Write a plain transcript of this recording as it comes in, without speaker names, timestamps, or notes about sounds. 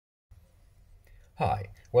Hi,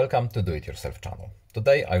 welcome to Do It Yourself channel.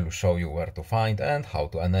 Today I will show you where to find and how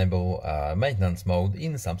to enable maintenance mode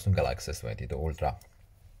in Samsung Galaxy S22 Ultra.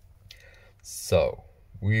 So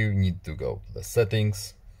we need to go to the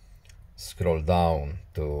settings, scroll down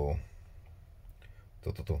to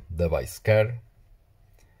device care,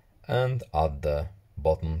 and at the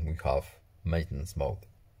bottom we have maintenance mode.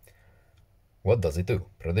 What does it do?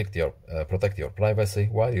 Protect your privacy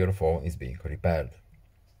while your phone is being repaired.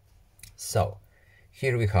 So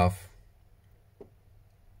here we have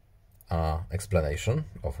an explanation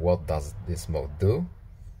of what does this mode do.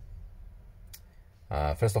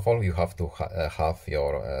 First of all, you have to have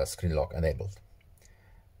your screen lock enabled.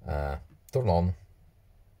 Turn on.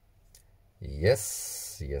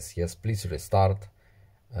 Yes, please restart.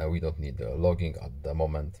 We don't need logging at the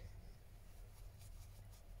moment.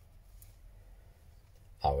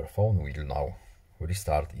 Our phone will now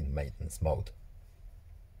restart in maintenance mode.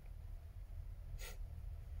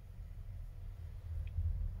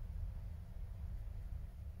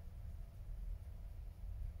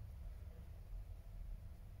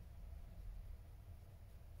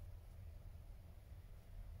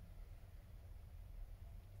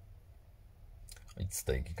 It's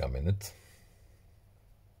taking a minute.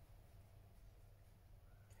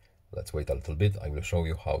 Let's wait a little bit. I will show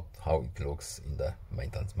you how it looks in the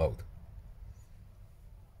maintenance mode.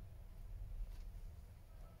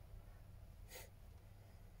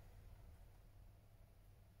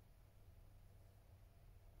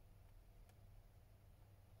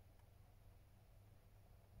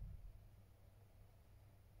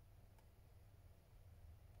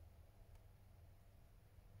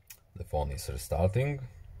 The phone is restarting.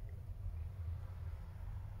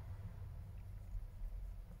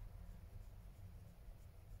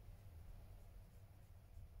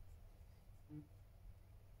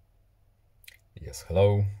 Yes,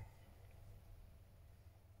 hello.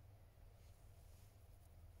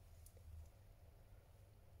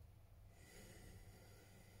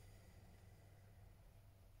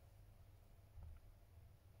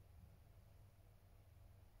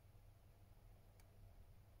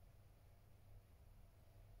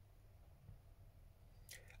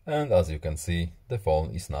 And as you can see, the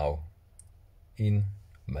phone is now in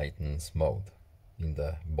maintenance mode. In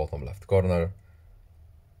the bottom left corner,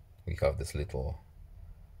 we have this little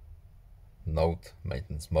note,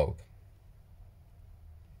 maintenance mode.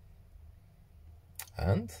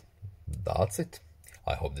 And that's it.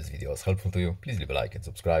 I hope this video was helpful to you. Please leave a like and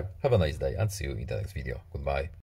subscribe. Have a nice day and see you in the next video. Goodbye.